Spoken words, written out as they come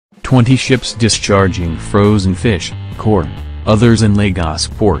20 ships discharging frozen fish, corn, others in Lagos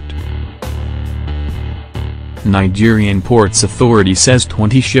port. Nigerian Ports Authority says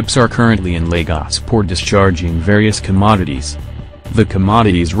 20 ships are currently in Lagos port discharging various commodities. The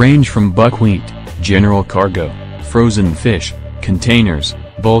commodities range from buckwheat, general cargo, frozen fish, containers,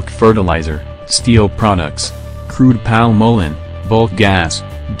 bulk fertilizer, steel products, crude palm oil, bulk gas,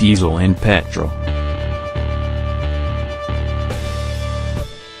 diesel and petrol.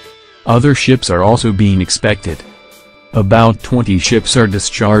 Other ships are also being expected. About 20 ships are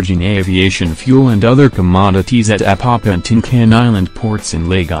discharging aviation fuel and other commodities at Apapa and Tinkan Island ports in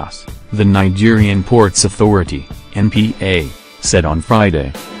Lagos, the Nigerian Ports Authority, NPA, said on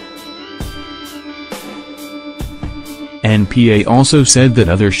Friday. NPA also said that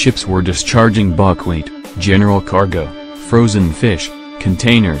other ships were discharging buckwheat, general cargo, frozen fish,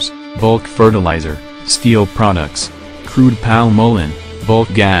 containers, bulk fertilizer, steel products, crude palm oil,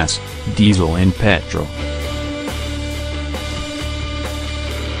 bulk gas, diesel and petrol.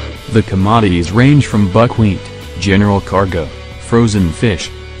 The commodities range from buckwheat, general cargo, frozen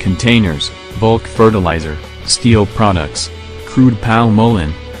fish, containers, bulk fertilizer, steel products, crude palm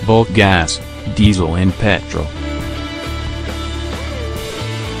oil, bulk gas, diesel and petrol.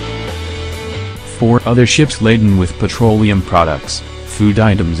 4 other ships laden with petroleum products, food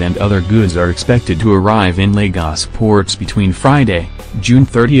items and other goods are expected to arrive in Lagos ports between Friday, June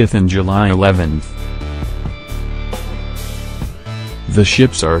 30th and July 11th. The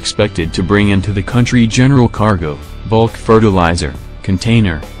ships are expected to bring into the country general cargo, bulk fertilizer,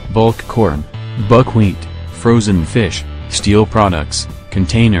 container, bulk corn, buckwheat, frozen fish, steel products,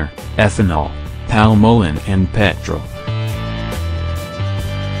 container, ethanol, palm oil and petrol.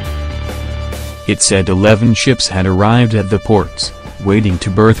 It said 11 ships had arrived at the ports, waiting to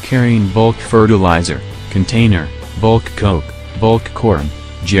berth carrying bulk fertilizer, container, bulk coke, bulk corn,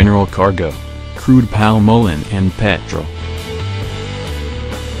 general cargo, crude palm oil and petrol.